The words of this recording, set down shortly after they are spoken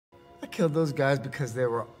killed those guys because they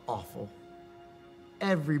were awful.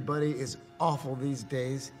 Everybody is awful these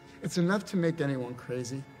days. It's enough to make anyone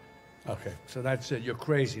crazy. Okay, so that's it. You're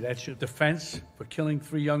crazy. That's your defense for killing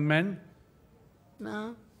 3 young men?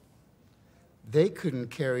 No. They couldn't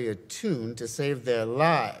carry a tune to save their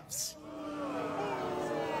lives.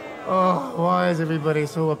 Oh, why is everybody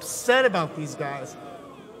so upset about these guys?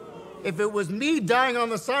 If it was me dying on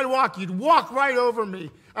the sidewalk, you'd walk right over me.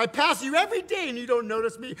 I pass you every day and you don't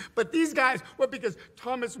notice me. But these guys, what, because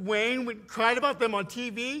Thomas Wayne went and cried about them on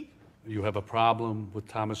TV? You have a problem with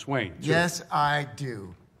Thomas Wayne, too. Yes, I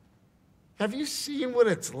do. Have you seen what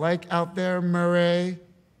it's like out there, Murray?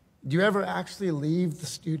 Do you ever actually leave the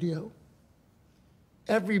studio?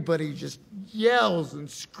 Everybody just yells and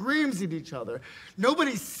screams at each other.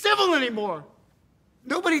 Nobody's civil anymore.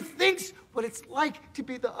 Nobody thinks what it's like to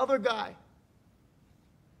be the other guy.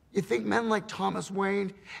 You think men like Thomas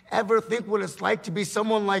Wayne ever think what it's like to be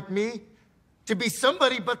someone like me? To be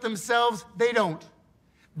somebody but themselves? They don't.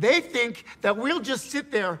 They think that we'll just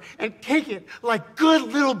sit there and take it like good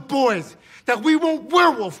little boys, that we won't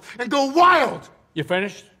werewolf and go wild. You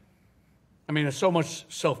finished? I mean, there's so much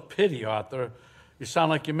self-pity, Arthur. You sound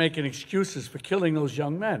like you're making excuses for killing those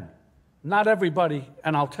young men. Not everybody,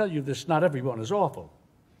 and I'll tell you this, not everyone is awful.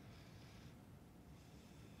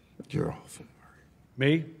 You're awful,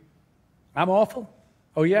 Murray. Me? I'm awful?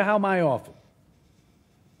 Oh yeah, how am I awful?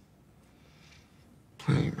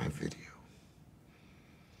 Playing my video.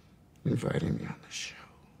 Inviting me on the show.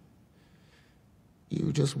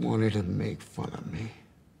 You just wanted to make fun of me.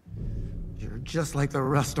 You're just like the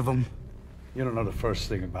rest of them. You don't know the first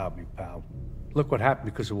thing about me, pal. Look what happened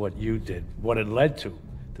because of what you did, what it led to.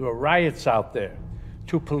 There were riots out there.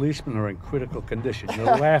 2 policemen are in critical condition.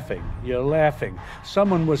 You're laughing. You're laughing.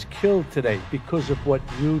 Someone was killed today because of what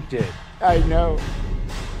you did. I know.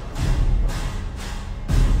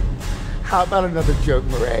 How about another joke,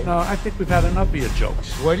 Murray? No, I think we've had enough of your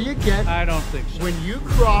jokes. What do you get? I don't think so. When you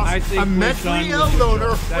cross a mentally ill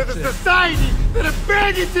loner with a society that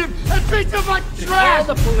abandons him and treats him like trash!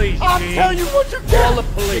 Call the police, I'll Gene. tell you what you get! Call the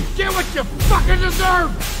police. You get what you fucking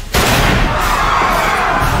deserve!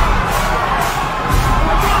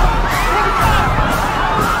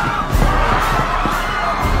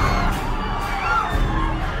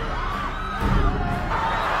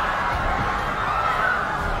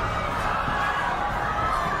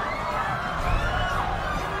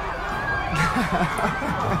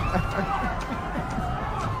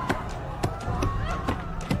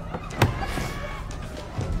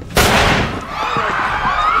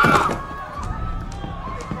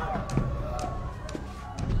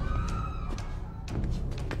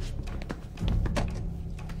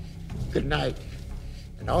 Good night.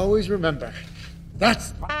 And always remember,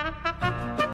 that's